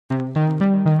Hi,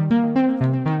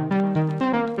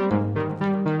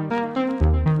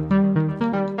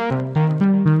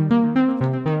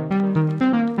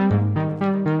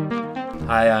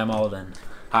 I'm Alden.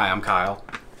 Hi, I'm Kyle.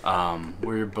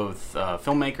 We're both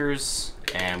filmmakers,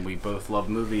 and we both love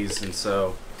movies, and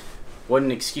so what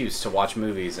an excuse to watch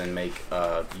movies and make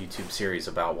a YouTube series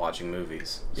about watching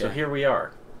movies. So Yeah. here we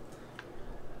are.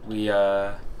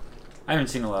 I haven't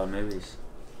seen a lot of movies,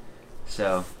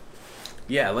 so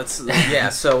we'll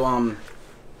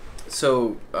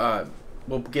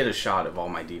get a shot of all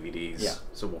my DVDs. Yeah.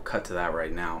 So we'll cut to that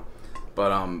right now.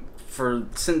 But for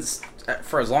as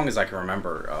long as I can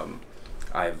remember,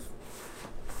 I've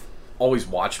always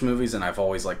watched movies, and I've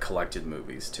always collected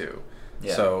movies too.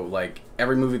 Yeah. So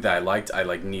every movie that I liked, I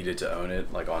needed to own it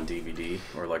on DVD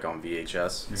or on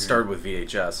VHS. Mm-hmm. It started with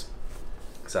VHS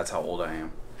because that's how old I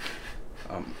am.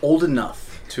 Old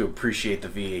enough to appreciate the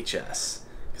VHS,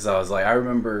 because I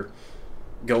remember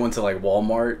going to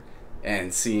Walmart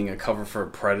and seeing a cover for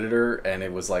Predator, and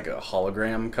it was a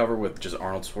hologram cover with just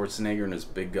Arnold Schwarzenegger and his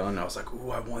big gun. And I was like,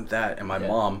 ooh, I want that. And my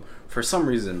mom, for some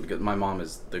reason, because my mom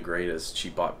is the greatest, she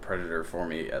bought Predator for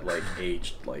me at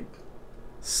age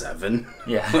 7.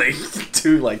 Yeah.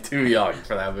 too young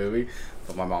for that movie.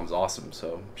 But my mom's awesome,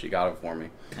 so she got it for me.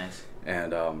 nice.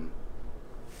 And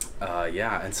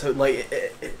and so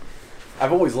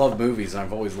I've always loved movies, and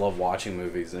I've always loved watching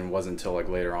movies, and it wasn't until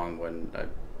later on when I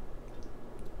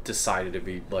decided to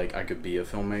be I could be a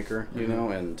filmmaker, you know,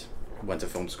 and went to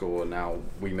film school, and now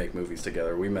we make movies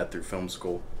together. We met through film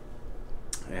school,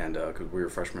 and because we were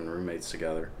freshman roommates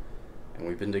together, and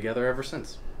we've been together ever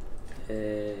since.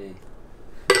 Hey.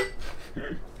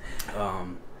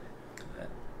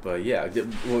 But yeah,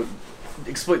 well,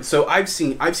 explain. So I've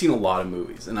seen a lot of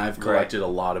movies, and I've collected a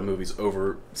lot of movies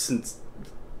since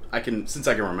I can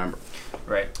remember.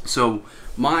 Right. So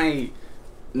my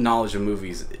knowledge of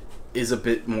movies is a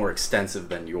bit more extensive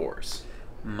than yours.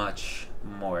 Much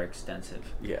more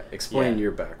extensive. Yeah, explain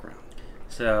your background.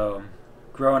 So,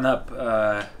 growing up,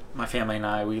 my family and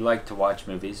I, we liked to watch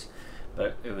movies,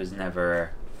 but it was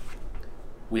never...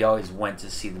 We always went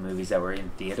to see the movies that were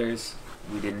in theaters.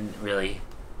 We didn't really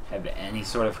have any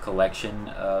sort of collection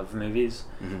of movies,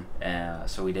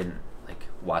 so we didn't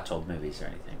watch old movies or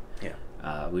anything. Yeah.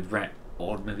 We'd rent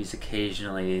old movies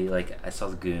occasionally, I saw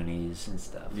The Goonies and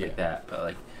stuff like that,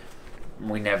 but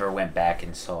we never went back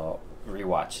and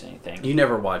rewatched anything. You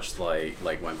never watched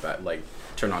went back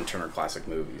turn on Turner Classic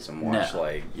Movies and watch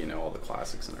all the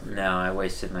classics and everything. No, I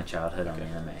wasted my childhood on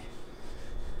anime.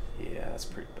 Yeah, that's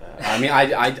pretty bad. I mean,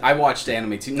 I watched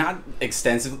anime too, not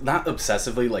extensively, not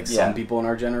obsessively some people in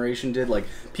our generation did.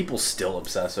 People still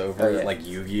obsess over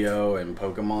Yu-Gi-Oh and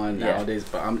Pokemon nowadays.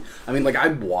 But I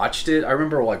watched it. I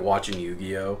remember watching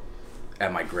Yu-Gi-Oh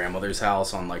at my grandmother's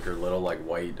house on her little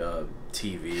white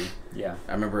TV. Yeah.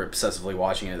 I remember obsessively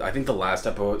watching it. I think the last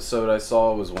episode I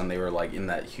saw was when they were in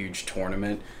that huge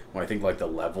tournament when I think the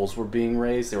levels were being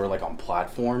raised. They were on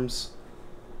platforms.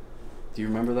 Do you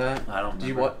remember that? I don't remember. Do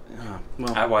you what?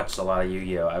 Well, I watched a lot of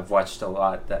Yu-Gi-Oh! I've watched a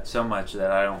lot, so much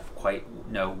that I don't quite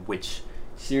know which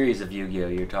series of Yu-Gi-Oh!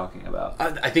 You're talking about.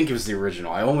 I think it was the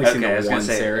original. I only seen the one series.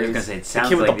 I was gonna say, it sounds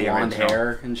the kid with like the blonde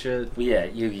hair and shit. Well, yeah,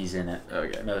 Yugi's in it.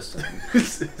 Okay. Most of them.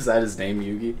 Is that his name,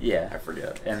 Yugi? Yeah. I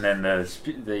forget. And then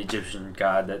the Egyptian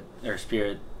god or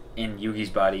spirit in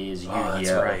Yugi's body is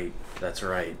Yu-Gi-Oh! Oh, that's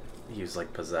right. He was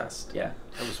possessed. Yeah.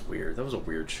 That was weird. That was a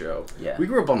weird show. Yeah. We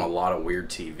grew up on a lot of weird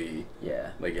TV.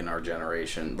 Yeah. In our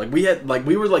generation.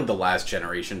 We were the last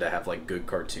generation to have good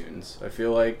cartoons, I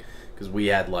feel because we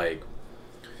had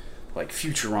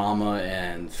Futurama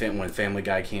and when Family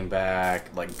Guy came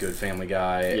back, Good Family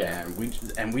Guy,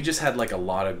 and we just had a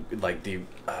lot of the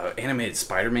animated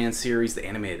Spider-Man series, the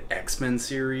animated X-Men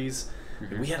series.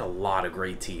 We had a lot of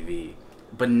great TV.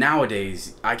 But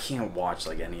nowadays, I can't watch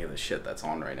any of the shit that's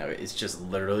on right now. It's just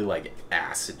literally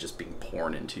acid just being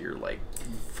poured into your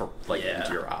into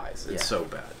your eyes. It's so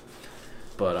bad.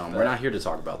 But we're not here to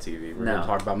talk about TV. We're here to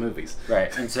talk about movies. Right.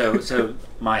 And so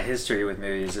my history with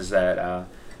movies is that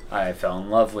I fell in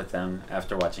love with them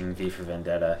after watching V for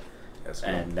Vendetta,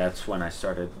 and that's when I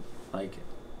started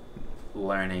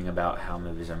learning about how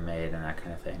movies are made and that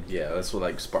kind of thing. Yeah, that's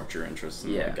what sparked your interest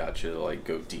and got you to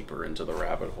go deeper into the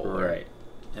rabbit hole. Right.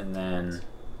 And then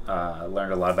I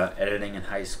learned a lot about editing in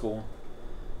high school.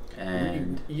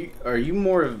 And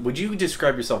would you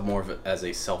describe yourself more as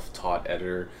a self-taught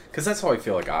editor? Because that's how I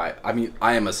feel I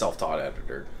am a self-taught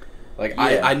editor.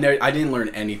 I didn't learn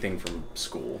anything from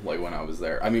school when I was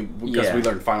there. Because we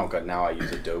learned Final Cut, now I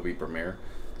use Adobe Premiere.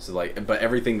 So but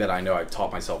everything that I know, I've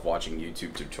taught myself watching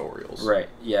YouTube tutorials. Right.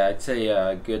 Yeah, I'd say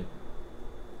a good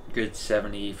good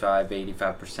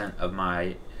 75-85% of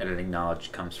my editing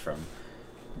knowledge comes from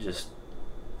just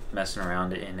messing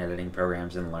around in editing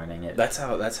programs and learning it. That's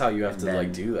how you have to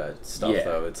like do that stuff Yeah.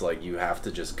 though. It's like you have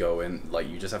to just go in, like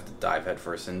you just have to dive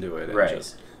headfirst into it and Right.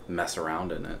 just mess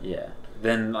around in it. Yeah.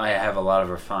 Then I have a lot of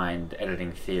refined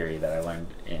editing theory that I learned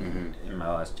in my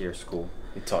last year of school.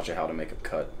 It taught you how to make a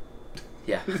cut.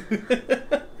 Yeah.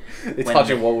 It taught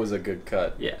you what was a good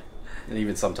cut. Yeah. And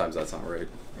even sometimes that's not right.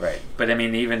 Right. But I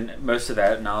mean, even most of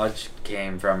that knowledge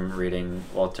came from reading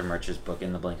Walter Murch's book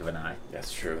In the Blink of an Eye.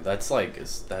 That's true.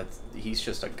 He's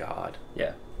just a god.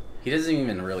 Yeah. He doesn't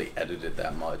even really edit it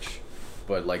that much.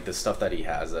 But like the stuff that he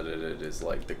has edited is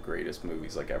like the greatest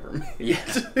movies like ever made. Yeah.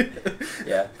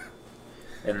 Yeah.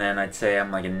 And then I'd say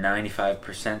I'm like a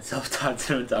 95% self-taught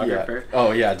cinematographer. Yeah.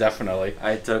 Oh yeah, definitely.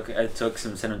 I took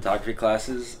some cinematography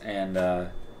classes, and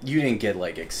you didn't get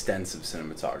like extensive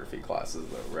cinematography classes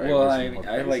though, right? well,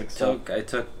 I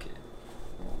took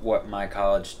what my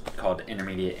college called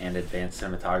intermediate and advanced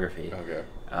cinematography. Okay.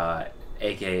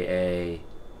 AKA,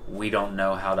 we don't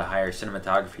know how to hire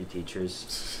cinematography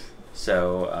teachers,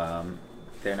 so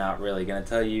they're not really going to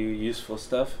tell you useful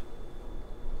stuff.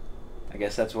 I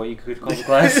guess that's what you could call the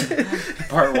class.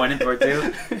 Part 1 and part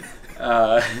 2.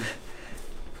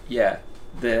 Yeah.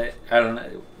 I don't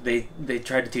know. They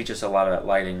tried to teach us a lot about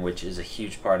lighting, which is a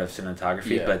huge part of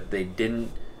cinematography, but they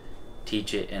didn't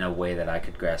teach it in a way that I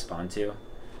could grasp onto.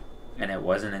 And it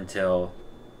wasn't until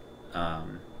I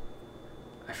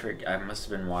must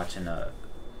have been watching a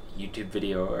YouTube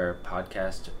video or a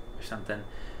podcast or something,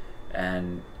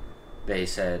 and they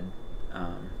said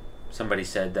somebody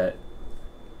said that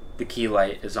the key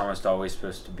light is almost always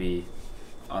supposed to be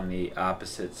on the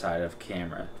opposite side of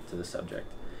camera to the subject,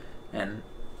 and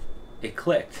it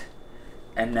clicked,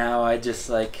 and now I just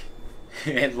like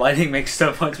lighting makes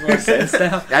so much more sense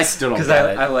now. I still don't because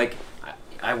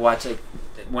I watch like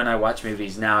when I watch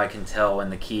movies now, I can tell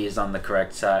when the key is on the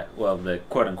correct side, well, the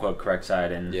quote unquote correct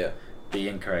side, and the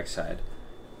incorrect side,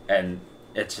 and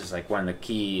it's just like when the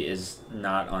key is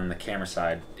not on the camera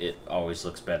side, it always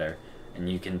looks better. And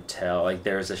you can tell, like,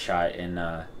 there's a shot in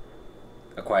A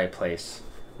Quiet Place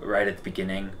right at the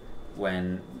beginning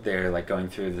when they're like going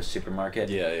through the supermarket.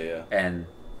 Yeah. And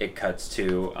it cuts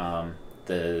to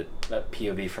the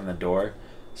POV from the door,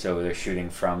 so they're shooting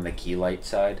from the key light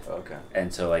side. Okay.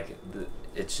 And so like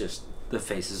it's just the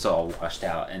face is all washed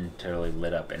out and totally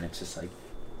lit up, and it's just like,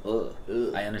 ugh.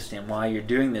 I understand why you're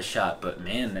doing this shot, but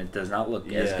man, it does not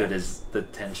look as good as the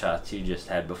 10 shots you just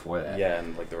had before that. Yeah,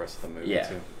 and like the rest of the movie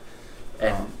too.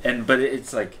 But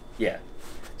it's like, yeah.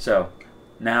 So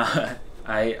now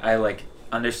I like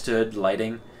understood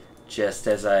lighting just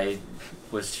as I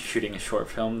was shooting a short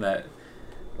film that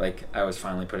like I was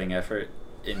finally putting effort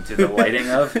into the lighting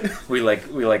of. We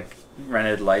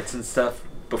rented lights and stuff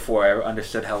before I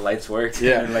understood how lights worked.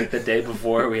 Yeah. And like the day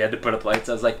before we had to put up lights,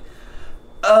 I was like,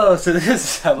 oh, so this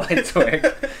is how lights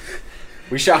work.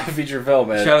 We shot a feature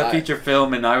film,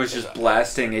 and I was just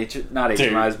blasting not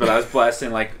HMIs, but I was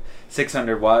blasting like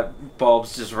 600-watt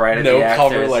bulbs just right at the actors. No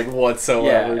cover like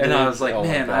whatsoever. Yeah, and I was like,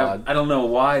 man, I don't know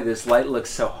why this light looks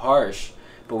so harsh,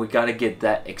 but we got to get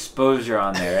that exposure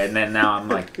on there. And then now I'm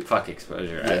like, fuck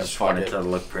exposure. I just want it to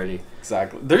look pretty.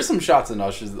 Exactly. There's some shots in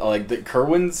Usher's, like the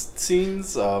Kerwin's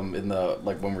scenes in the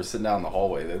like when we're sitting down in the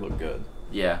hallway, they look good.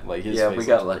 Yeah. Like his face we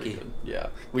got lucky. Good. Yeah.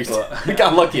 We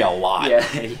got lucky a lot. Yeah.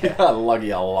 We got lucky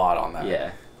a lot on that.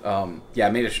 Yeah. I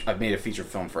made a feature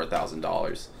film for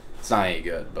 $1,000. It's not any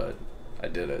good, but I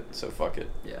did it, so fuck it.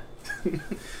 Yeah.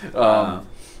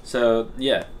 So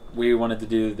yeah, we wanted to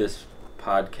do this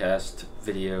podcast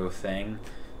video thing.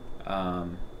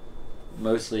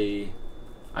 Mostly,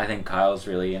 I think Kyle's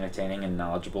really entertaining and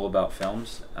knowledgeable about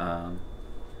films,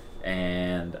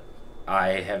 and I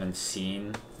haven't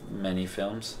seen many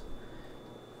films.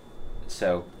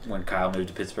 So when Kyle moved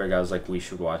to Pittsburgh, I was like, we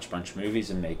should watch a bunch of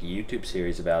movies and make a YouTube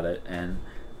series about it, and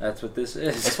that's what this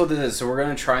is. That's what this is. So we're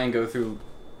gonna try and go through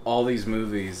all these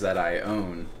movies that I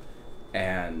own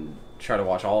and try to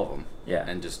watch all of them. Yeah.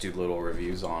 And just do little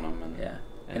reviews on them.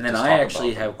 And then I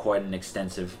actually have quite an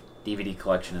extensive DVD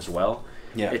collection as well.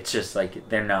 Yeah. It's just like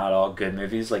they're not all good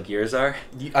movies like yours are.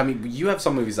 I mean, you have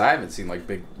some movies I haven't seen, like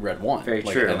Big Red One. Very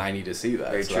true. And I need to see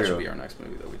that. Very so true. That should be our next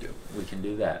movie that we do. We can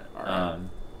do that. All right.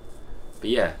 But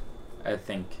yeah, I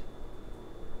think,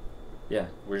 yeah,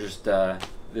 we're just,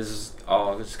 this is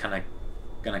all just kind of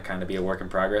going to be a work in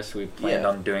progress. We planned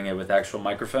on doing it with actual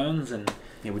microphones, and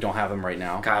Yeah, we don't have him right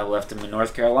now. Kyle left him in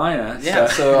North Carolina. Yeah,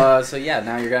 so yeah,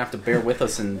 now you're gonna have to bear with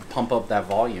us and pump up that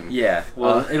volume. Yeah,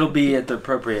 well, it'll be at the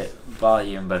appropriate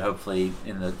volume, but hopefully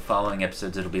in the following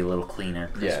episodes it'll be a little cleaner,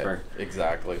 crisper. Yeah,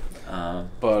 exactly.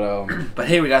 But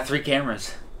hey, we got 3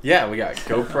 cameras. Yeah, we got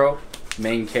GoPro,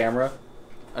 main camera,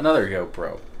 another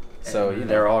GoPro. So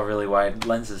they're all really wide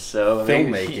lenses. So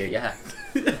filmmaking, yeah,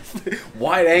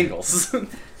 wide angles.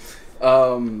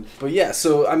 But yeah,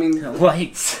 so I mean,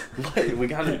 lights. We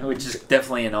got it, which is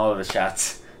definitely in all of the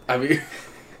shots. I mean,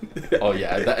 oh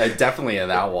yeah, definitely in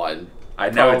that one. I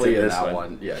know Probably it's in in this that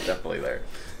one. Yeah, definitely there.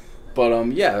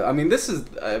 But yeah, I mean, this is.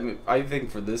 I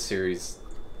think for this series,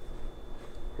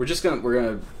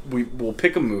 we'll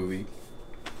pick a movie.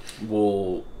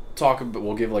 We'll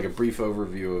give like a brief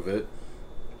overview of it.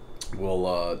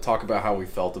 We'll talk about how we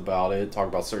felt about it. Talk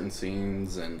about certain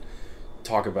scenes and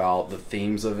talk about the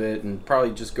themes of it, and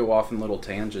probably just go off in little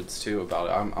tangents too about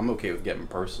it. I'm okay with getting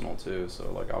personal too,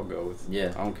 so like I'll go with I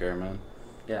don't care, man.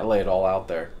 Yeah, I lay it all out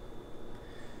there.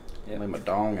 Yeah, lay my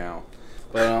dong out.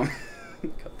 But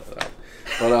cut that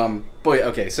out. But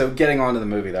okay, so getting on to the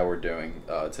movie that we're doing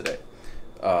today.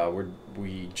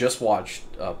 We just watched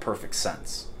Perfect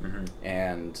Sense,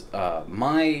 and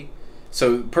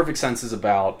so Perfect Sense is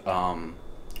about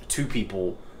 2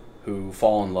 people who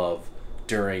fall in love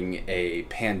during a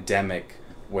pandemic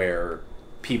where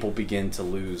people begin to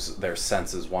lose their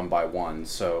senses one by one.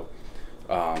 So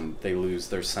they lose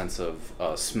their sense of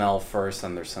smell first,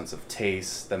 then their sense of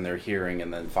taste, then their hearing,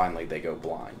 and then finally they go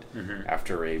blind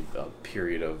after a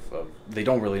period of they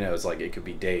don't really know. It's like it could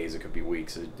be days, it could be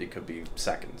weeks, it could be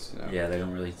seconds. You know? Yeah, they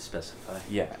don't really specify.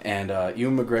 Yeah, and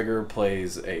Ewan McGregor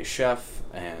plays a chef,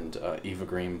 and Eva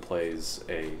Green plays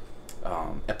a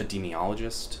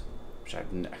epidemiologist, which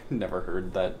I've never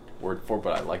heard that word for,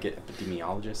 but I like it,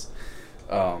 epidemiologist.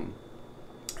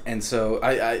 And so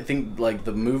I think like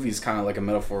the movie's kind of like a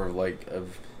metaphor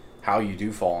of how you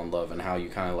do fall in love and how you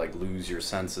kind of like lose your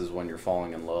senses when you're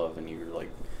falling in love, and you're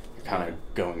kind of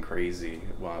going crazy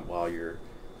while you're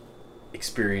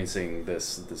experiencing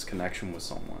this connection with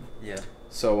someone. Yeah.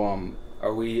 So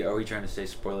are we trying to stay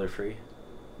spoiler free?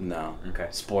 No. Okay.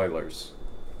 Spoilers.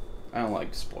 I don't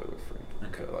like spoiler free.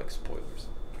 Okay. I like spoilers.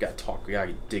 We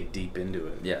gotta dig deep into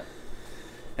it. Yeah.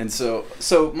 And so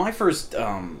my first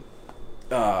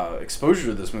exposure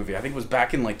to this movie, I think, was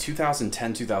back in like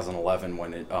 2010, 2011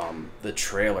 when it the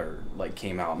trailer like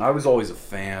came out, and I was always a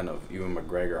fan of Ewan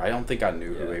McGregor. I don't think I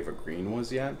knew who Eva Green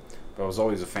was yet, but I was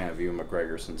always a fan of Ewan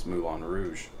McGregor since Moulin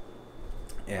Rouge.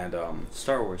 And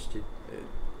Star Wars too.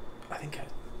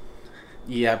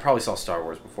 I probably saw Star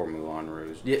Wars before Moulin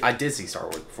Rouge. Yeah, I did see Star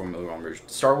Wars before Moulin Rouge.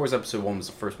 Star Wars Episode 1 was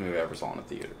the first movie I ever saw in a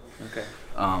theater. Okay.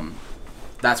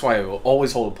 That's why it will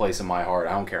always hold a place in my heart.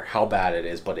 I don't care how bad it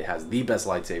is, but it has the best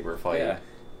lightsaber fight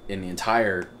in the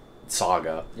entire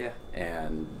saga. Yeah.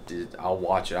 And I'll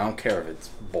watch it. I don't care if it's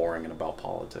boring and about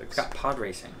politics. It's got pod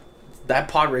racing. That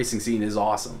pod racing scene is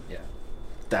awesome. Yeah.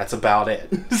 That's about it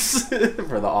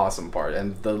for the awesome part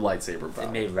and the lightsaber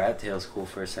battle. They made rat tails cool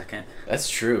for a second. That's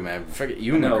true, man. Forget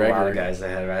you and McGregor. McGregor. A lot of guys that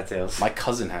had rat tails. My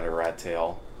cousin had a rat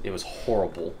tail. It was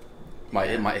horrible.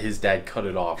 His dad cut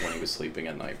it off when he was sleeping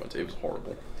at night, but it was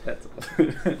horrible. That's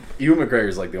Ewan McGregor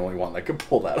is like the only one that could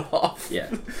pull that off.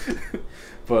 Yeah.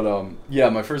 But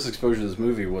my first exposure to this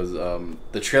movie was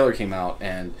the trailer came out,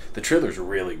 and the trailer's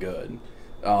really good.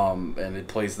 And it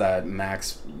plays that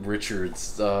Max Richards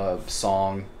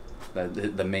song,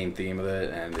 the main theme of it,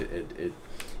 and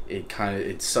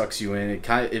it sucks you in.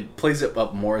 It plays it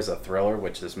up more as a thriller,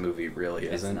 which this movie really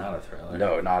isn't. It's not a thriller.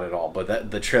 No, not at all.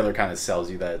 But the trailer kind of sells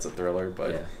you that it's a thriller,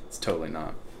 but it's totally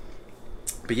not.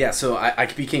 But yeah, so I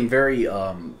became very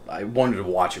I wanted to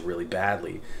watch it really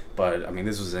badly, but I mean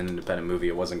this was an independent movie.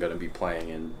 It wasn't going to be playing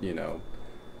in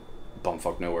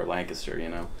bumfuck nowhere Lancaster,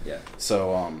 Yeah.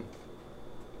 So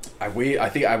I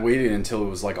waited until it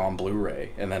was like on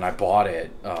Blu-ray, and then I bought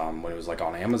it when it was like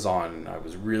on Amazon. And I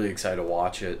was really excited to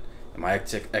watch it, and my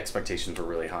expectations were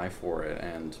really high for it.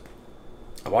 And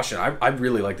I watched it. I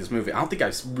really like this movie. I don't think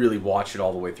I've really watched it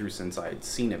all the way through since I had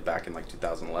seen it back in like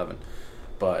 2011,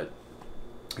 but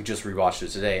I just rewatched it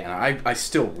today, and I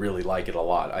still really like it a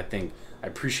lot. I think I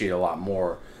appreciate it a lot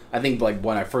more. I think like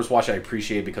when I first watched it, I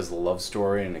appreciated it because of the love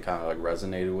story, and it kind of like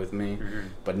resonated with me. Mm-hmm.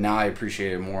 But now I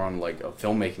appreciate it more on like a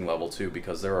filmmaking level too,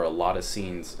 because there are a lot of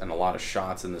scenes and a lot of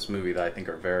shots in this movie that I think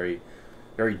are very,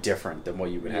 very different than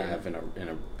what you would have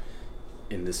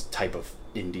in this type of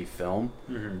indie film.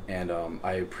 Mm-hmm. And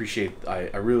I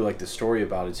really like the story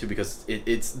about it too, because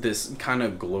it's this kind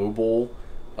of global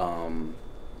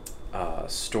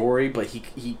story, but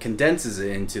he condenses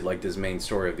it into like this main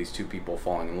story of these 2 people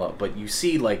falling in love. But you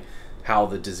see like how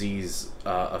the disease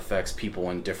affects people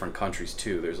in different countries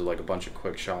too. There's like a bunch of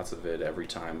quick shots of it every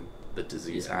time the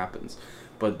disease happens,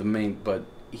 but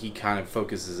he kind of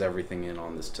focuses everything in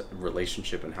on this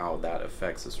relationship and how that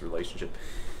affects this relationship,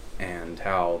 and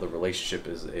how the relationship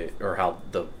or how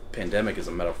the pandemic is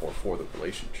a metaphor for the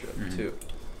relationship too.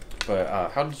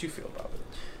 But how did you feel about it?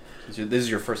 This is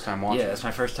your first time watching it? Yeah, it's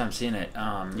my first time seeing it.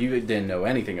 You didn't know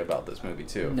anything about this movie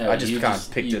too. No, I just kind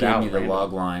of picked it out. You gave me the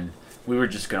log line. We were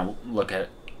just gonna look at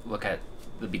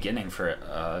the beginning for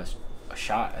a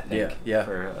shot, I think. Yeah.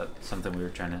 For something we were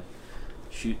trying to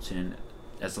shoot soon,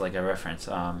 as like a reference.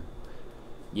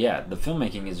 Yeah, the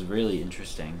filmmaking is really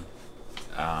interesting.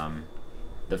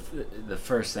 The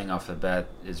first thing off the bat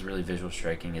is really visual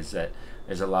striking. Is that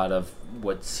there's a lot of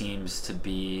what seems to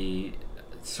be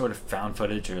sort of found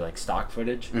footage or like stock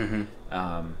footage.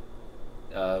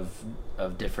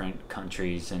 Of different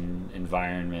countries and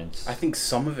environments. I think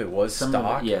some of it was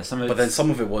stock. Some of it. But then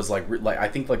some of it was like I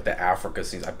think like the Africa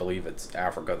scenes. I believe it's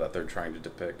Africa that they're trying to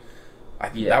depict. I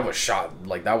think that was shot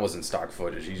like that wasn't stock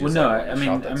footage. He just,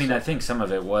 I think some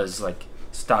of it was like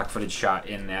stock footage shot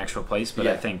in the actual place, but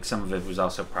I think some of it was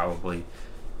also probably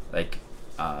like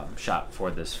shot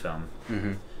for this film.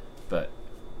 But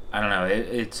I don't know.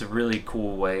 It's a really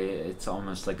cool way. It's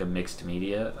almost like a mixed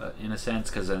media in a sense,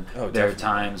 because there are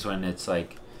times when it's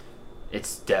like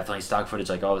it's definitely stock footage,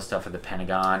 like all the stuff at the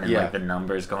Pentagon and like the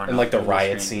numbers going and like the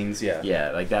riot scenes.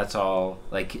 Yeah, like that's all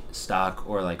like stock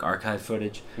or like archive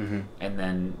footage. And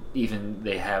then even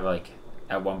they have like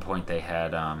at one point they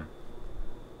had I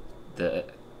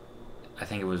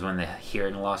think it was when the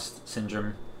hearing loss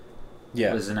syndrome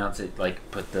was announced. It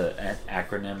like put the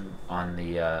acronym on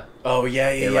the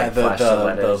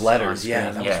the letters.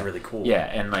 Yeah, that was really cool. Yeah,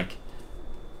 and like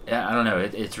I don't know,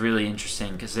 it's really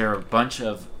interesting because there are a bunch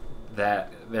of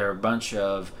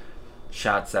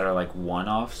shots that are like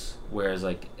one-offs, whereas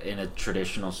like in a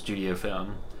traditional studio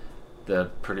film the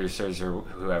producers or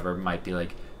whoever might be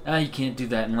like, you can't do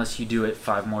that unless you do it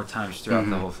 5 more times throughout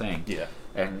the whole thing.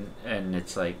 And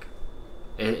it's like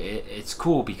it's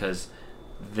cool because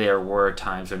there were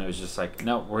times when it was just like,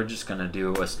 no, we're just gonna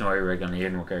do a snorri rig on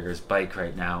Ewan McGregor's bike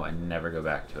right now and never go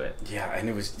back to it. And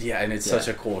it's such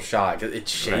a cool shot because it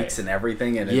shakes and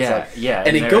everything, and it's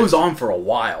and it goes on for a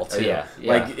while too.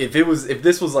 Like if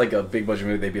this was like a big budget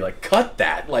movie, they'd be like, cut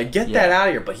that, like get that out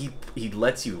of here. But he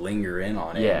lets you linger in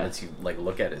on it. And lets you like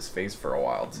look at his face for a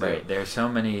while too. Right. There's so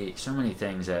many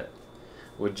things that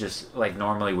would just like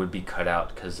normally would be cut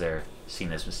out because they're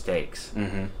seen as mistakes,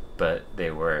 but they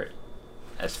were.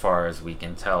 As far as we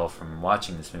can tell from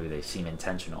watching this movie, they seem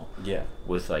intentional.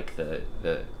 With like the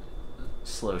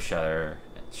slow shutter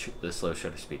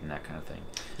speed and that kind of thing.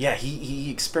 Yeah,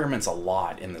 he experiments a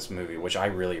lot in this movie, which I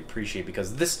really appreciate,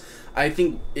 because this, I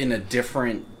think, in a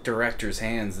different director's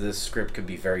hands, this script could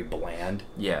be very bland.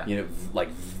 Yeah. You know, like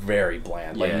very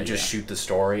bland. Like you just shoot the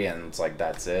story and it's like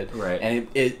that's it. Right. And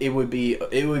it would be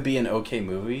an okay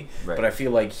movie. Right. But I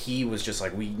feel like he was just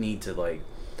like, we need to like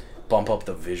bump up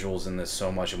the visuals in this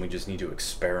so much, and we just need to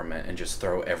experiment and just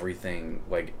throw everything,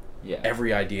 like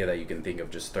every idea that you can think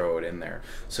of, just throw it in there.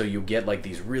 So you get like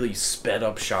these really sped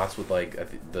up shots with like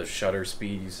the shutter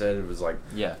speed, you said it was like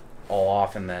all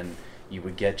off, and then you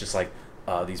would get just like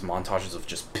these montages of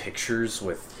just pictures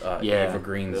with Eva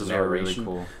Green's narration.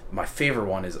 Really cool. My favorite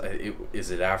one is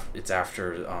it's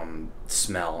after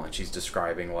Smell, and she's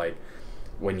describing like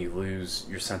when you lose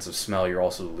your sense of smell, you're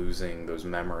also losing those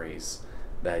memories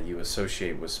that you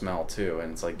associate with smell too.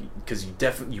 And it's like, because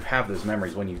you have those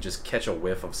memories when you just catch a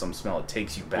whiff of some smell, it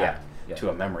takes you back to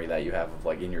a memory that you have of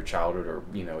like in your childhood or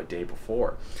a day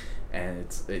before. And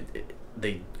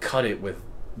they cut it with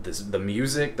the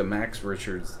music, the Max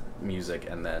Richards music,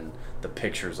 and then the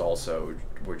pictures also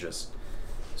were just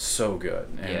so good.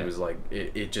 And it was like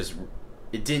it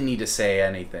didn't need to say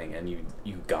anything, and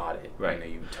you got it. Right.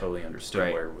 You totally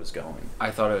understood where it was going. I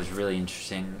thought it was really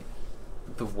interesting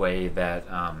the way that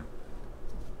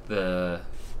the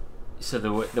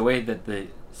way that the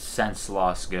sense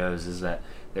loss goes is that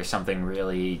there's something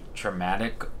really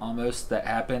traumatic almost that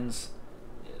happens,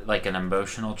 like an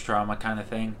emotional trauma kind of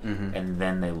thing, and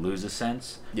then they lose a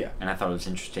sense. And I thought it was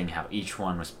interesting how each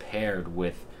one was paired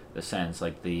with the sense.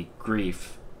 Like the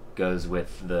grief goes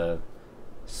with the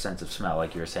sense of smell,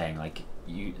 like you were saying, like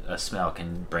a smell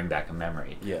can bring back a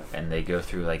memory. And they go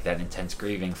through like that intense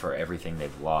grieving for everything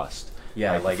they've lost.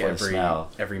 Like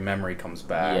every memory comes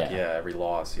back. Every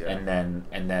loss. And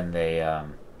then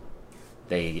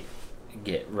they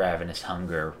get ravenous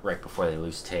hunger right before they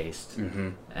lose taste.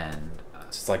 And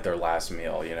It's like their last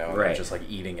meal, you know, and they're just like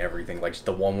eating everything. Like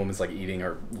the one woman's like eating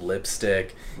her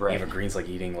lipstick. Right. Eva Green's like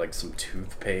eating like some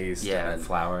toothpaste. Yeah, and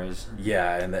flowers.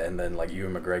 Yeah, and then like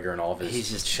Ewan McGregor and all of his he's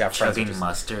just chef chugging friends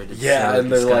mustard. It's yeah, so and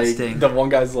they're disgusting. like the one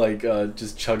guy's like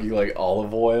just chugging like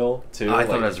olive oil too. Oh, I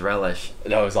thought it was relish.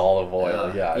 No, it was olive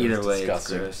oil. Yeah, it either was way,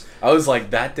 disgusting. it's gross. I was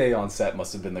like, that day on set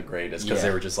must have been the greatest because Yeah.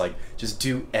 they were just like, just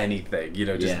do anything, you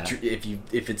know, just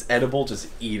if it's edible, just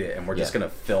eat it, and we're just gonna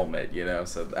film it, you know.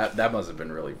 So that must have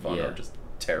been really fun or just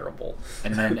terrible.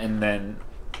 And then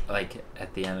like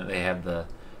at the end they have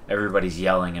everybody's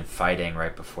yelling and fighting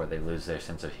right before they lose their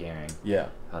sense of hearing. Yeah,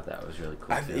 I thought that was really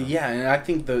cool too. Yeah, and I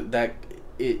think that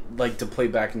it, like, to play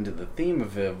back into the theme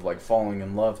of it, like falling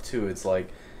in love too, it's like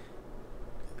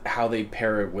how they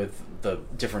pair it with the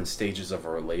different stages of a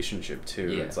relationship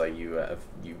too. Yeah. It's like you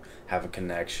have a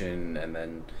connection, and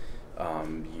then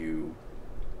you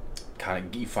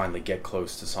finally get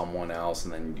close to someone else,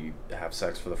 and then you have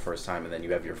sex for the first time, and then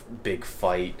you have your big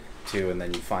fight too, and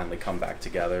then you finally come back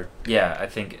together. Yeah, I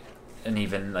think, and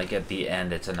even like at the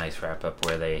end, it's a nice wrap up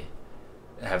where they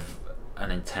have an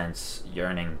intense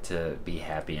yearning to be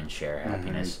happy and share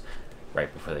happiness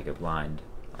right before they go blind.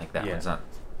 Like that one's not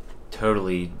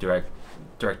totally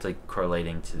directly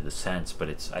correlating to the sense, but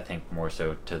it's, I think, more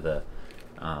so to the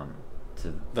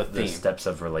steps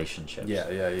of relationships.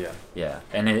 Yeah.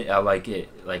 And I like it,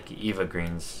 like Eva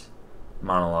Green's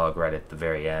monologue right at the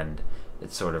very end.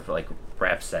 It sort of like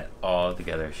wraps that all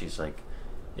together. She's like,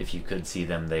 if you could see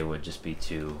them, they would just be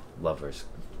two lovers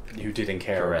who didn't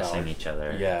care caressing about each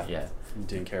other. Yeah. Yeah.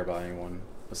 Didn't care about anyone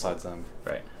besides them.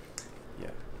 Right. Yeah.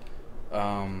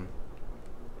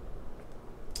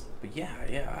 But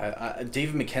yeah.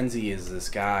 David Mackenzie is this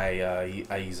guy.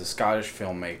 He's a Scottish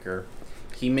filmmaker.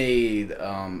 He made,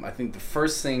 I think the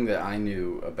first thing that I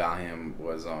knew about him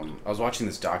was, I was watching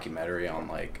this documentary on,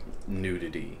 like,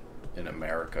 nudity in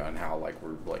America and how, like,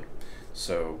 we're, like,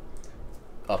 so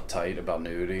uptight about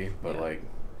nudity, but, like,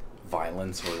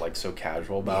 violence, we're, like, so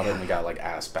casual about it, and we got, like,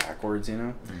 ass backwards, you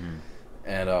know? Mm-hmm.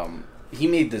 And, he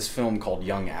made this film called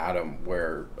Young Adam,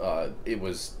 where, I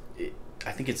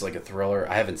think it's, like, a thriller.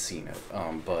 I haven't seen it,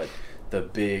 but the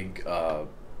big,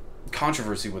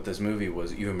 controversy with this movie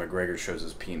was Ewan McGregor shows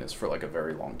his penis for like a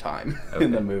very long time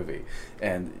in the movie,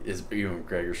 and Ewan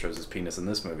McGregor shows his penis in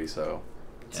this movie, so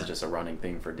it's just a running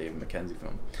thing for David Mackenzie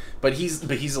film. But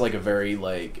he's like a very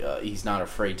like he's not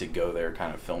afraid to go there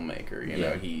kind of filmmaker, you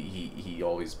know. He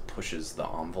always pushes the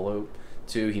envelope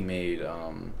too. He made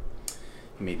Young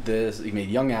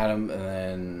Adam, and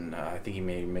then I think he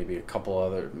made maybe a couple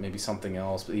other, maybe something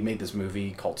else, but he made this movie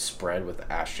called Spread with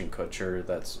Ashton Kutcher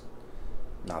that's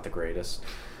not the greatest.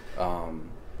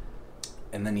 And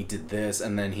then he did this,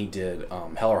 and then he did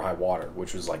Hell or High Water,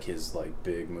 which was like his like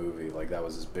big movie, like that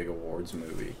was his big awards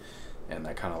movie, and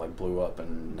that kind of like blew up.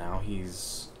 And now I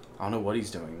don't know what he's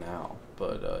doing now,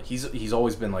 but he's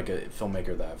always been like a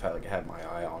filmmaker that I've had my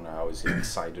eye on. I always get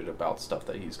excited about stuff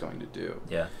that he's going to do.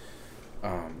 Yeah.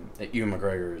 Ewan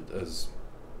McGregor is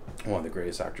one of the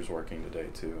greatest actors working today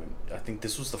too, and I think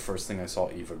this was the first thing I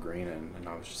saw Eva Green in, and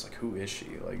I was just like, who is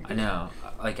she? Like, I know,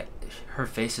 like, her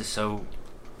face is so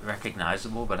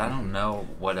recognizable, but I don't know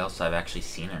what else I've actually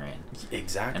seen her in.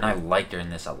 Exactly. And I liked her in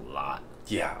this a lot.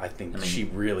 Yeah, I think she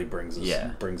really brings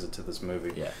it to this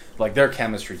movie. Yeah. Like, their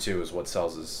chemistry too is what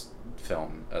sells this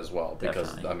film as well, because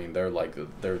Definitely. I mean they're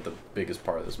the biggest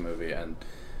part of this movie, and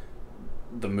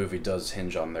the movie does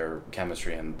hinge on their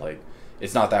chemistry, and like,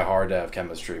 it's not that hard to have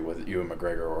chemistry with Ewan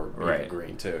McGregor or Eva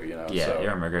Green too, you know. Yeah, so,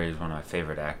 Ewan McGregor is one of my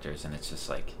favorite actors, and it's just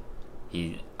like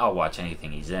I'll watch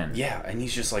anything he's in. Yeah, and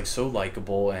he's just like so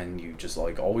likable, and you just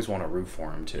like always want to root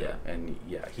for him too. Yeah.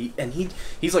 And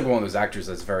he's like one of those actors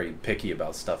that's very picky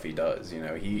about stuff he does. You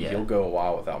know, he'll go a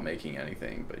while without making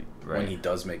anything, but when he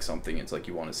does make something, it's like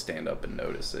you want to stand up and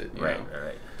notice it. You know?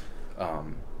 Right.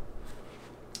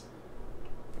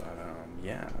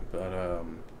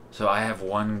 So I have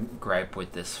one gripe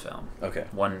with this film. Okay.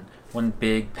 One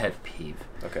big pet peeve.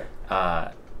 Okay.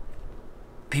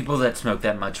 People that smoke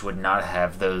that much would not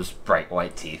have those bright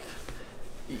white teeth.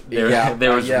 There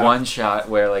was one shot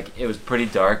where like it was pretty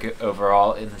dark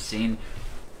overall in the scene,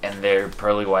 and their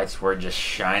pearly whites were just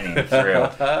shining through.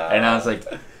 And I was like,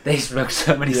 they smoke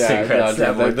so many cigarettes.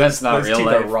 That's not real life.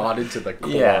 Those teeth are rotted to the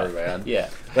core, man. Yeah.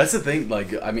 That's the thing.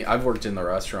 Like, I mean, I've worked in the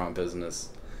restaurant business.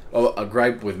 Oh, a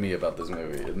gripe with me about this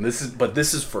movie, and this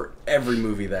is for every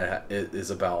movie that is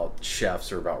about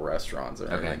chefs or about restaurants or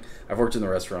anything. Okay. I've worked in the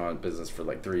restaurant business for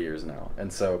like 3 years now,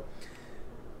 and so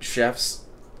chefs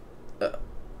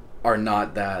are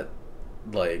not that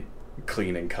like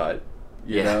clean and cut,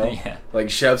 you know. Yeah. Like,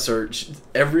 chefs are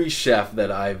every chef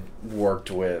that I've worked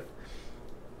with,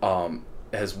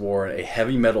 has worn a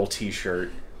heavy metal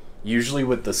T-shirt, usually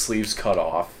with the sleeves cut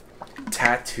off,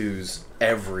 tattoos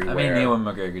everywhere. I mean, Ewan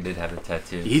McGregor did have a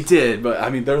tattoo. He did, but I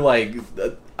mean, they're like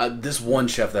this one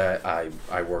chef that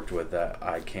I worked with that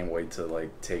I can't wait to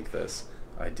like take this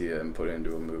idea and put it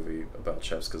into a movie about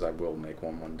chefs, because I will make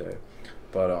one day.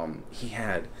 But he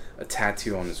had a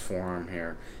tattoo on his forearm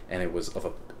here, and it was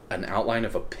of an outline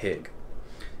of a pig,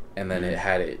 and then it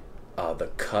had it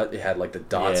had like the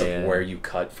dots of where you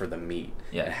cut for the meat.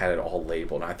 Yeah. It had it all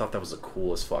labeled, and I thought that was the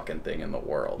coolest fucking thing in the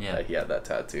world that he had that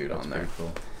tattooed on there.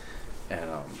 Cool. And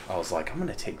I was like, I'm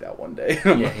gonna take that one day.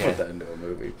 I'm gonna put that into a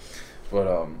movie.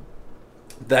 But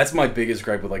that's my biggest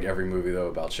gripe with like every movie though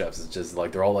about chefs. It's just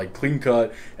like they're all like clean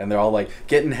cut, and they're all like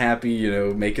getting happy, you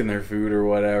know, making their food or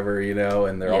whatever, you know,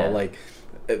 and they're all like,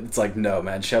 it's like, no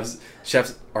man, chefs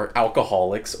are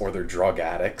alcoholics or they're drug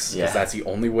addicts, because that's the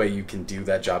only way you can do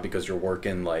that job, because you're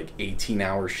working like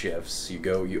 18-hour shifts.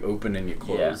 You open and you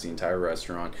close the entire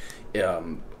restaurant.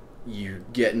 You're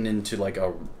getting into like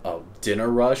a dinner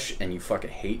rush, and you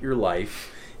fucking hate your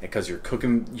life because you're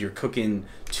cooking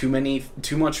too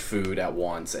much food at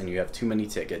once, and you have too many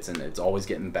tickets, and it's always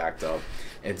getting backed up.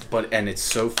 It's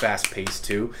so fast paced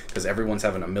too, because everyone's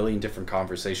having a million different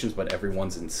conversations, but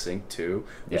everyone's in sync too,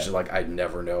 which is like, I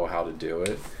never know how to do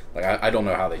it. Like I don't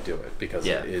know how they do it, because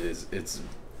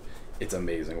it's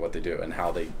amazing what they do, and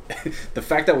how they the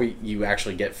fact that you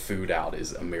actually get food out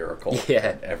is a miracle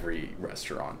at every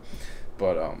restaurant.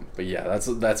 But yeah,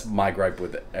 that's my gripe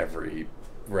with every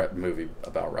movie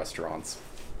about restaurants.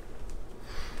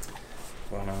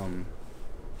 But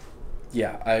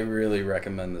yeah, I really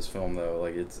recommend this film though.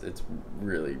 Like it's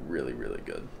really really really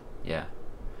good. Yeah,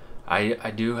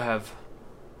 I do have.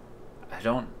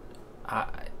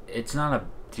 It's not a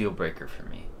deal breaker for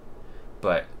me,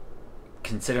 but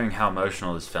considering how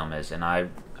emotional this film is, and I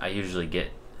usually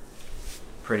get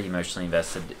pretty emotionally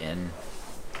invested in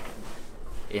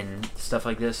stuff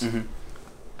like this.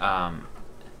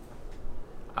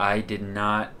 I did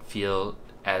not feel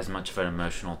as much of an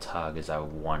emotional tug as I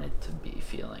wanted to be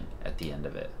feeling at the end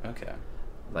of it. Okay.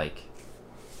 Like,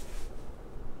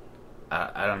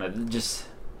 I don't know, just,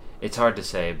 it's hard to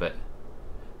say, but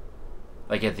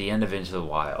like at the end of Into the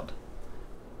Wild,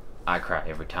 I cry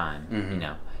every time, you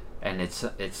know, and it's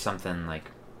something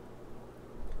like,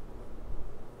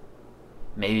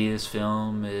 maybe this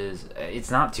film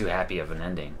it's not too happy of an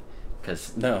ending, because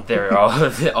they're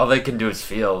all they can do is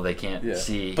feel. They can't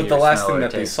see. But the last thing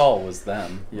that they saw was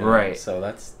them, you know? Right? So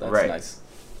that's nice.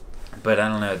 But I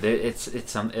don't know.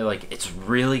 It's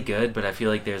really good, but I feel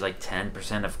like there's like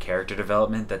 10% of character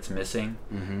development that's missing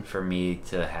for me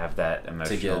to have that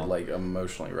emotional. To get like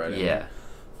emotionally right. Yeah.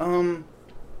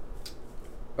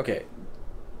 Okay.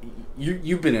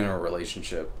 You've been in a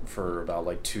relationship for about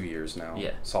like 2 years now.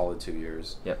 Yeah. Solid 2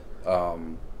 years. Yep.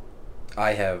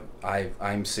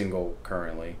 I'm single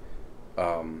currently.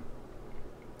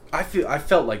 I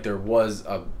felt like there was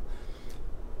a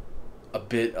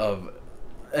bit of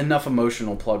enough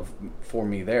emotional plug for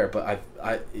me there, but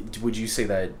I would you say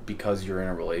that because you're in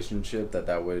a relationship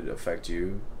that would affect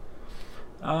you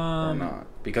or not?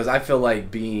 Because I feel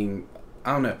like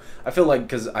I don't know. I feel like,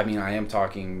 because I mean I am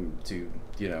talking to,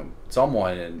 you know,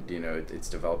 someone, and you know it's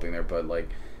developing there, but like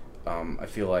I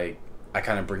feel like I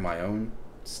kind of bring my own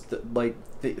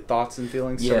thoughts and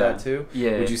feelings to that too.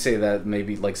 Yeah. Would you say that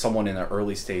maybe like someone in the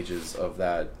early stages of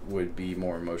that would be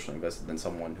more emotionally invested than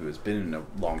someone who has been in a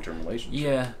long-term relationship?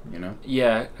 Yeah. You know?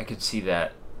 Yeah, I could see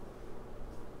that.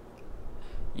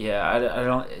 Yeah, I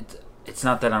don't. It's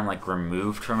not that I'm like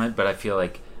removed from it, but I feel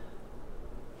like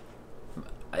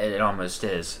it almost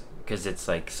is, because it's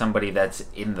like somebody that's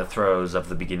in the throes of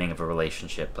the beginning of a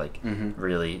relationship, like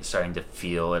really starting to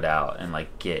feel it out and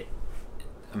like get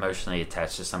emotionally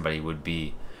attached to somebody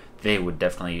they would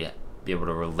definitely be able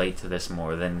to relate to this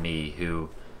more than me, who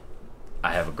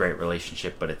I have a great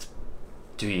relationship, but it's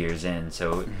 2 years in,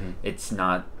 so it's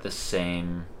not the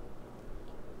same.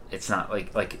 It's not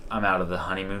like I'm out of the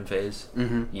honeymoon phase,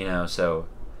 you know, so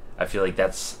I feel like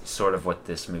that's sort of what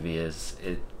this movie is.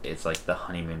 It's like the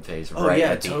honeymoon phase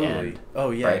at the end.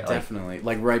 Oh yeah, right? Definitely.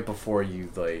 Like right before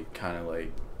you like kind of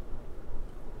like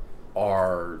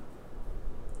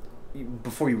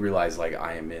before you realize like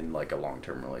I am in like a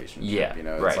long-term relationship. Yeah, you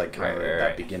know, it's like kind of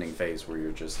that beginning phase where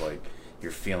you're just like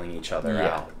you're feeling each other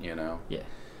out, you know. Yeah,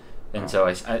 and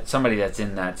so somebody that's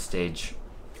in that stage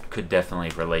could definitely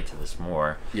relate to this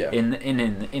more. Yeah.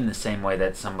 In the same way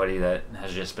that somebody that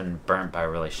has just been burnt by a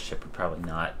relationship would probably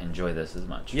not enjoy this as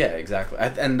much. Yeah, exactly.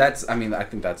 And that's, I mean, I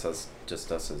think that's us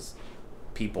as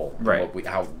people, right?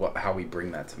 How we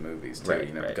bring that to movies too, right,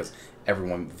 you know, right. because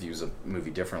everyone views a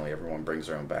movie differently. Everyone brings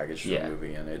their own baggage to the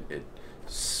movie, and it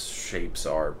shapes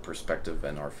our perspective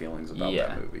and our feelings about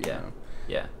that movie. Yeah, you know?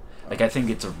 yeah. Like I think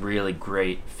it's a really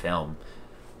great film.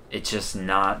 It's just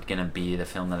not gonna be the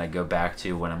film that I go back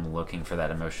to when I'm looking for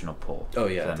that emotional pull. Oh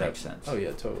yeah, if that makes sense. Oh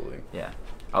yeah, totally. Yeah,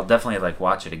 I'll definitely like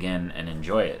watch it again and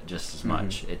enjoy it just as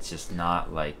much. It's just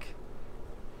not like.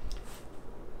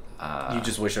 You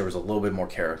just wish there was a little bit more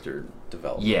character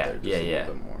development. Yeah, there, yeah.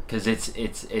 Because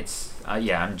it's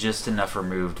I'm just enough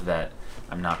removed that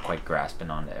I'm not quite grasping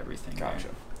onto everything. Gotcha.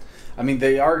 There. I mean,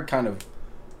 they are kind of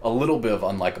a little bit of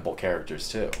unlikable characters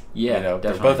too. Yeah, you know,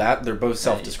 definitely. they're both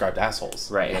self-described assholes.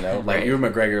 Right. You know, like right. Ewan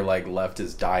McGregor left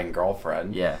his dying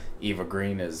girlfriend. Yeah. Eva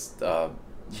Green is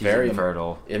She's very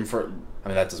infertile. I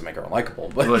mean, that doesn't make her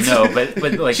unlikable, but well, no, but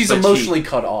like she's emotionally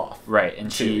cut off. Right,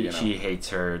 and too, you know? she hates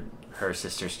her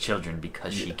sister's children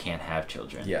because she can't have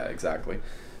children. Yeah, exactly.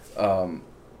 So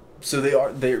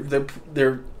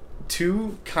they're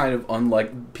two kind of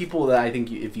unlike people that I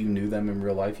think if you knew them in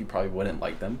real life, you probably wouldn't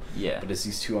like them. Yeah. But it's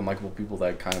these two unlikable people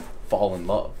that kind of fall in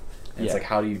love. And it's like,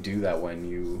 how do you do that when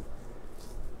you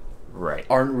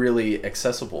aren't really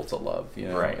accessible to love, you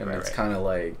know? Right, and it's right. kind of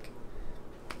like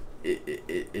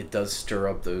it does stir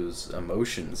up those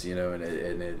emotions, you know, and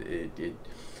it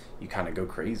you kind of go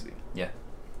crazy. Yeah.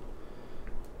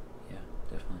 Yeah,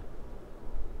 definitely.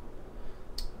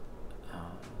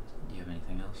 Do you have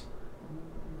anything else?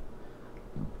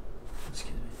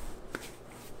 Excuse me.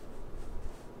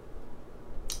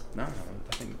 No,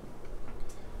 I think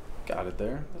got it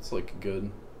there. That's like a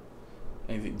good.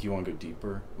 Anything? Do you want to go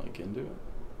deeper, like into it?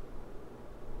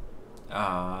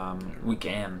 We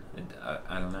can.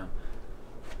 I don't know.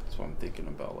 That's what I'm thinking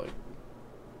about. Like,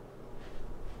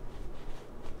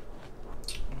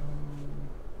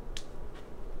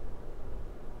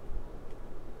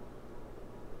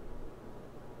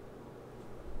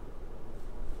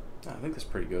 I think that's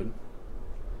pretty good.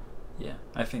 Yeah,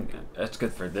 I think that's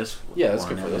good for this. Yeah, that's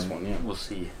good for this one. Yeah, we'll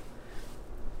see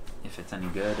if it's any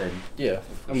good. Yeah,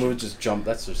 and we'll just jump.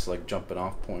 That's just like jumping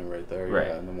off point right there. Right.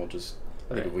 Yeah, and then we'll just.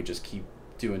 I think if we just keep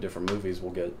doing different movies,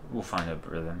 we'll find a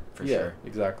rhythm for sure. Yeah,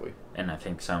 exactly. And I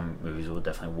think some movies will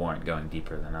definitely warrant going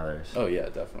deeper than others. Oh yeah,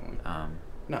 definitely.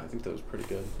 No, I think that was pretty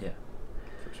good. Yeah.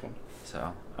 First one.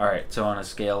 So, all right. So on a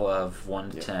scale of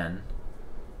 1 to 10,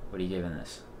 what are you giving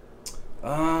this?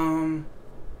 A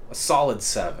solid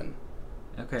 7.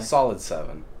 Okay. Solid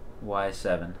 7. Why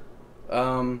 7?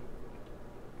 The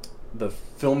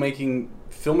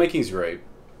filmmaking's great.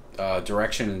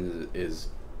 Direction is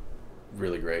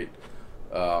really great.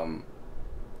 I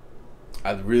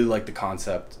really like the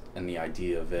concept and the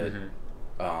idea of it.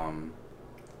 Mm-hmm.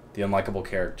 The unlikable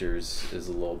characters is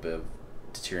a little bit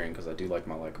deteriorating because I do like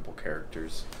my likable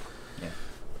characters. Yeah.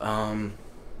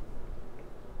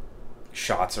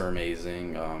 Shots are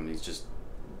amazing. He's just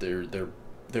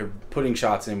they're putting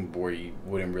shots in where you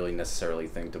wouldn't really necessarily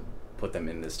think to put them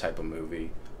in this type of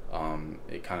movie.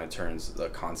 It kind of turns the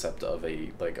concept of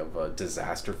a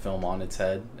disaster film on its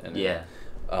head. And yeah.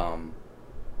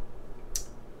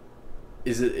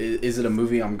 Is it a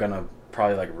movie I'm gonna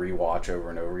probably like rewatch over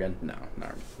and over again? No,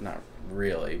 not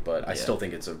really. But I still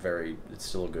think it's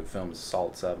still a good film. It's a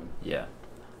solid 7. Yeah.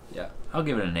 Yeah. I'll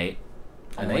give it an 8.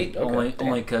 An 8? Okay.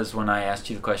 Only because when I asked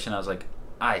you the question, I was like,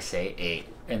 I say 8,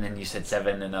 and then you said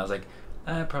 7, and I was like,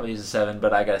 probably use a 7,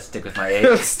 but I gotta stick with my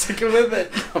 8. Sticking with it.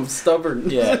 I'm stubborn.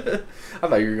 Yeah. I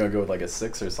thought you were gonna go with like a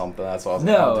 6 or something. That's why I was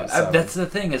No, that's the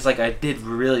thing. Is like I did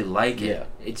really like it. Yeah.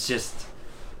 It's just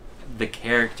the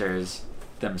characters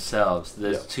themselves.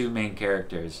 Those two main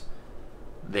characters.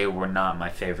 They were not my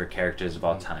favorite characters of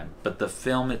all time, but the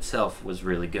film itself was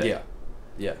really good. Yeah.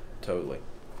 Yeah. Totally.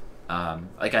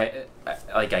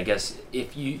 I guess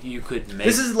if you could make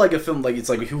this is like a film it's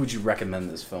like who would you recommend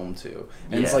this film to?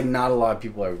 And it's like not a lot of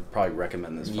people I would probably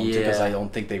recommend this film to because I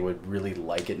don't think they would really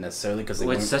like it necessarily because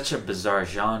it's such a bizarre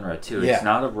genre too. Yeah. It's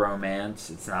not a romance.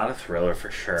 It's not a thriller for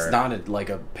sure. It's not like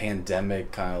a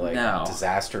pandemic kind of like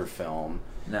disaster film.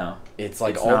 No, it's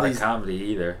like it's all not these a comedy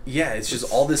either. Yeah, it's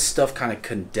just all this stuff kind of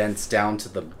condensed down to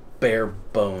the bare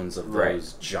bones of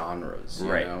those genres, you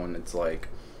know, and it's like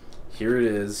here it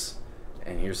is.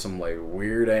 And here's some like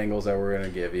weird angles that we're gonna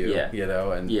give you, you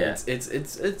know, and it's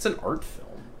an art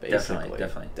film, basically.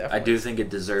 Definitely. I do think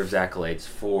it deserves accolades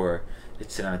for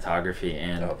its cinematography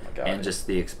and just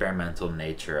the experimental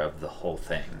nature of the whole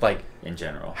thing, like in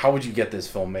general. How would you get this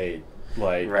film made?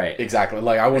 Like exactly.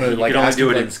 Like I want to like you can only do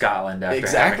it in Scotland after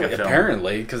exactly having a film.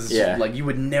 Apparently because like you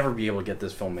would never be able to get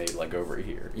this film made like over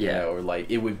here, you know, or like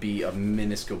it would be a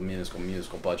minuscule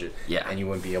budget, and you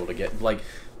wouldn't be able to get like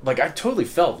I totally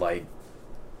felt like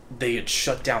they had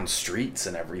shut down streets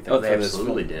and everything. Oh, they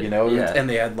absolutely did. You know, yeah. And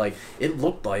they had like it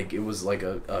looked like it was like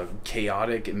a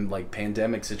chaotic and like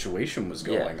pandemic situation was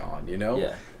going on. You know,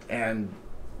 yeah, and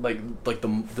like it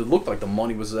looked like the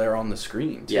money was there on the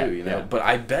screen too. You know, but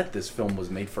I bet this film was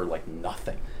made for like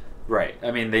nothing. Right.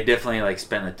 I mean, they definitely like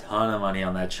spent a ton of money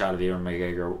on that shot of Ewan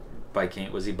McGregor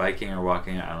biking. Was he biking or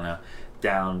walking? I don't know.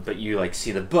 Down, but you like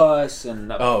see the bus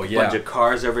and a bunch of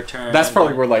cars overturned. That's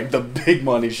probably where like the big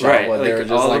money shot went. Like,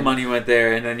 all the money went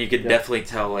there, and then you could definitely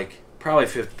tell like probably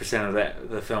 50% of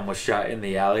the film was shot in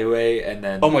the alleyway, and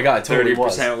then oh my god,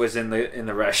 30% was in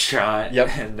the restaurant.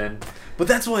 Yep, and then. But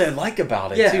that's what I like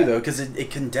about it too, though, because it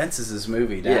condenses this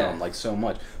movie down like so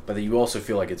much. But then you also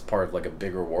feel like it's part of like a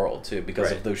bigger world too,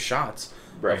 because of those shots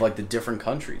of like the different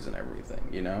countries and everything.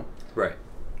 You know, right.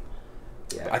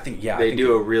 Yeah. I think they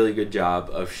do a really good job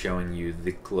of showing you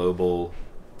the global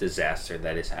disaster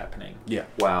that is happening. Yeah.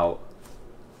 While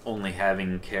only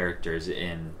having characters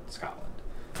in Scotland.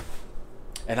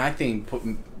 And I think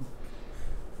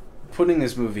putting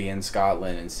this movie in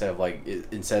Scotland instead of like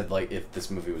if this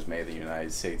movie was made in the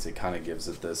United States, it kind of gives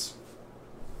it this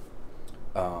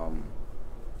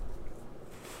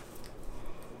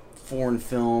foreign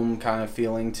film kind of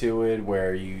feeling to it,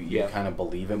 where you kind of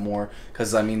believe it more.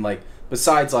 Because I mean, like,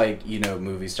 besides like, you know,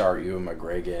 movie star Ewan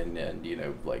McGregor and you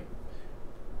know, like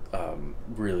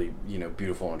really, you know,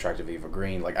 beautiful and attractive Eva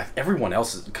Green, like everyone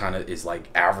else is like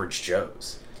average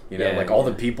Joes. You know, like all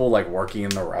the people like working in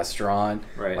the restaurant,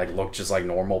 like look just like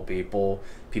normal people.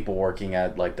 People working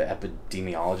at like the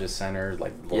epidemiologist center,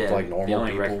 like look like normal people.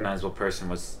 The only recognizable person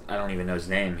was, I don't even know his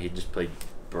name. He just played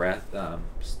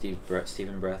Stephen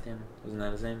Baratheon, wasn't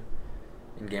that his name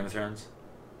in Game of Thrones?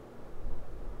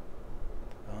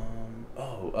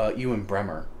 Ewan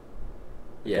Bremer.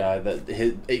 Yeah,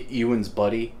 Ewan's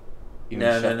buddy.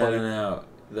 No.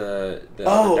 The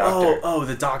doctor.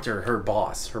 The doctor. Her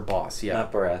boss. Yeah.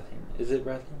 Not Baratheon. Is it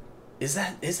Baratheon? Is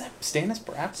that Stannis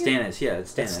Baratheon? Stannis, yeah,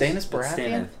 it's Stannis. Stannis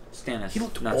Baratheon? Stannis. He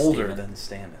looked not older Steven. than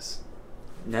Stannis.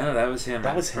 No, that was him.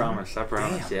 That was him? I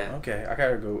promise, Damn. yeah. Okay, I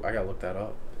gotta look that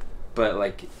up. But,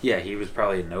 like, yeah, he was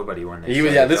probably a nobody when they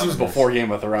this was before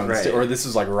Game of Thrones, right. Or this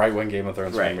was, like, right when Game of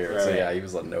Thrones premiered. Right. So, yeah, he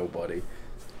was a nobody.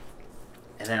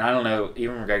 And then, I don't know,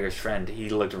 Ewan McGregor's friend, he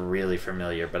looked really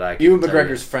familiar, but I Ewan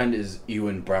McGregor's friend is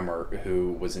Ewan Bremer,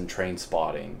 who was in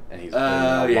Trainspotting, and he's been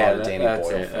a lot of Danny Boyle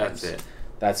films. That's it.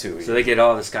 That's who he is. So they get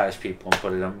all the Scottish people and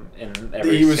put them in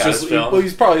every he was Scottish film. He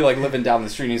was probably, like, living down the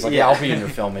street, and he's like, I'll be in your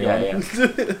film, yeah.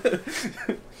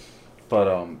 But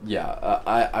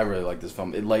I really like this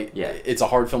film. It's a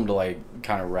hard film to like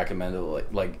kind of recommend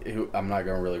it. I'm not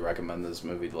gonna really recommend this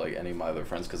movie to like any of my other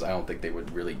friends because I don't think they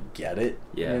would really get it.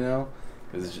 Yeah, you know,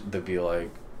 because they'd be like,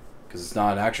 because it's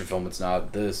not an action film. It's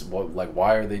not this. What like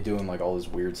why are they doing like all this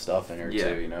weird stuff in here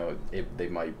too? You know, they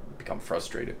might become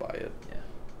frustrated by it. Yeah.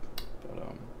 But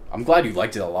I'm glad you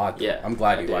liked it a lot. Yeah, I'm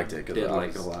glad you liked it because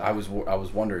I was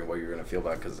wondering what you were gonna feel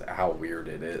about it because how weird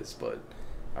it is, but.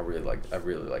 I really like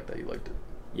that you liked it.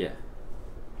 Yeah.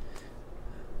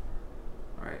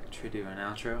 Alright, should we do an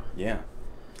outro? Yeah.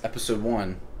 Episode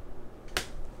 1.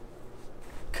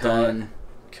 Cut.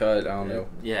 I don't know.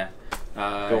 Yeah.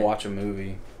 Go watch a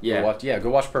movie. Yeah. Go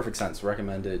watch Perfect Sense.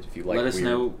 Recommend it if you like. Let us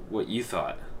know what you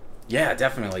thought. Yeah,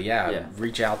 definitely. Yeah.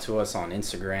 Reach out to us on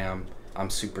Instagram. I'm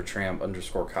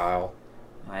supertramp_Kyle.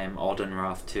 I am Alden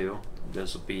Roth 2.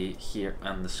 Those will be here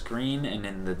on the screen and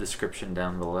in the description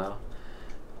down below.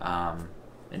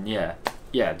 And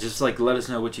just like let us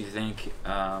know what you think.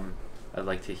 I'd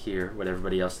like to hear what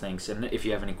everybody else thinks, and if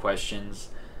you have any questions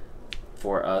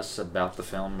for us about the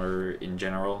film or in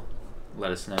general, let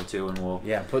us know too, and we'll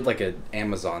put like an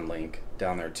Amazon link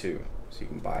down there too, so you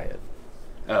can buy it.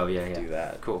 Oh yeah. Do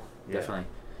that. Cool. Yeah. Definitely.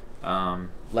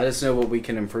 Let us know what we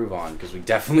can improve on because we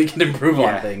definitely can improve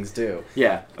on things too.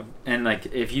 Yeah, and like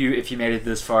if you made it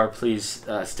this far, please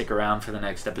stick around for the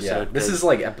next episode. Yeah. This is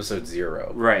like episode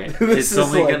 0. Right. It's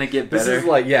only gonna get better.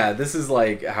 This is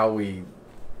like how we.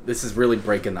 This is really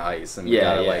breaking the ice, and we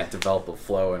gotta like develop a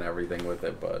flow and everything with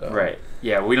it. But right.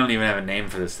 Yeah, we don't even have a name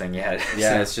for this thing yet.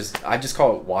 Yeah, it's just I just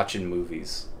call it watching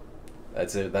movies.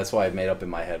 That's it. That's why I made up in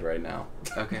my head right now.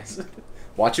 Okay.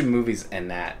 Watching movies and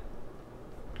that.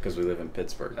 Because we live in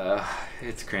Pittsburgh.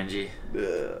 It's cringy.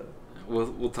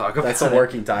 We'll talk about That's a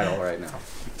working title right now.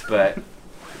 But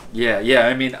yeah.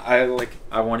 I mean, I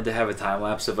wanted to have a time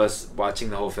lapse of us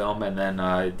watching the whole film, and then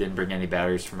I didn't bring any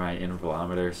batteries for my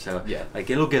intervalometer, so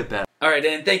it'll get better. All right,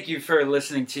 and thank you for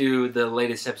listening to the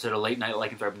latest episode of Late Night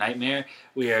Lycanthrope Nightmare.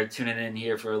 We are tuning in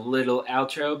here for a little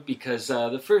outro because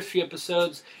the first few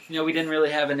episodes, we didn't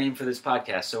really have a name for this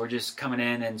podcast, so we're just coming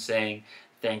in and saying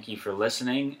thank you for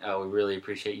listening. We really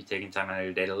appreciate you taking time out of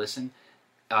your day to listen.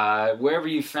 Wherever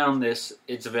you found this,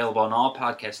 it's available on all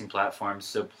podcasting platforms,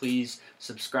 so please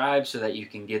subscribe so that you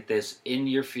can get this in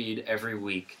your feed every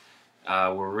week.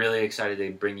 We're really excited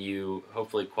to bring you,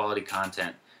 hopefully, quality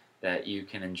content that you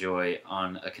can enjoy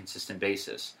on a consistent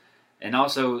basis. And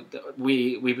also,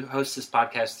 we host this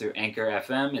podcast through Anchor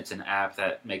FM. It's an app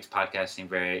that makes podcasting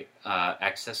very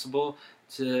accessible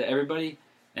to everybody,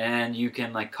 and you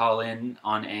can call in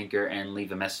on Anchor and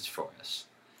leave a message for us.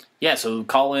 Yeah, so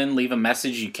call in, leave a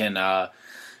message. You can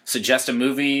suggest a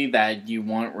movie that you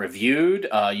want reviewed.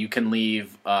 You can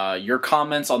leave your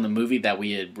comments on the movie that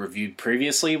we had reviewed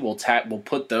previously. We'll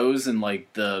put those in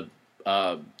the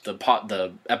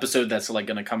episode that's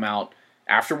going to come out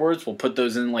afterwards. We'll put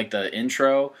those in the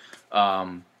intro.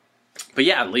 But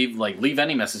yeah, leave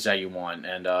any message that you want,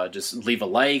 and just leave a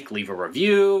leave a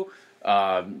review.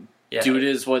 Do it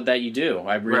is what that you do.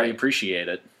 I really appreciate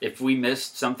it. If we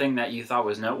missed something that you thought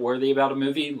was noteworthy about a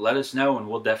movie, let us know, and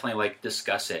we'll definitely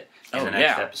discuss it in the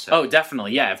next episode. Oh,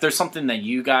 definitely, yeah. If there's something that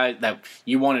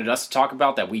you wanted us to talk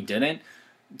about that we didn't,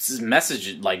 just message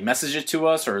it to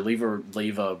us, or leave a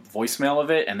voicemail of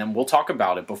it, and then we'll talk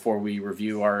about it before we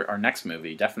review our next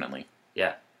movie. Definitely.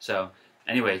 Yeah. So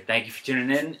anyway, thank you for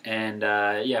tuning in, and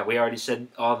we already said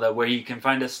all the where you can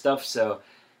find us stuff. So.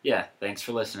 Yeah, thanks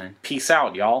for listening. Peace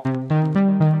out, y'all.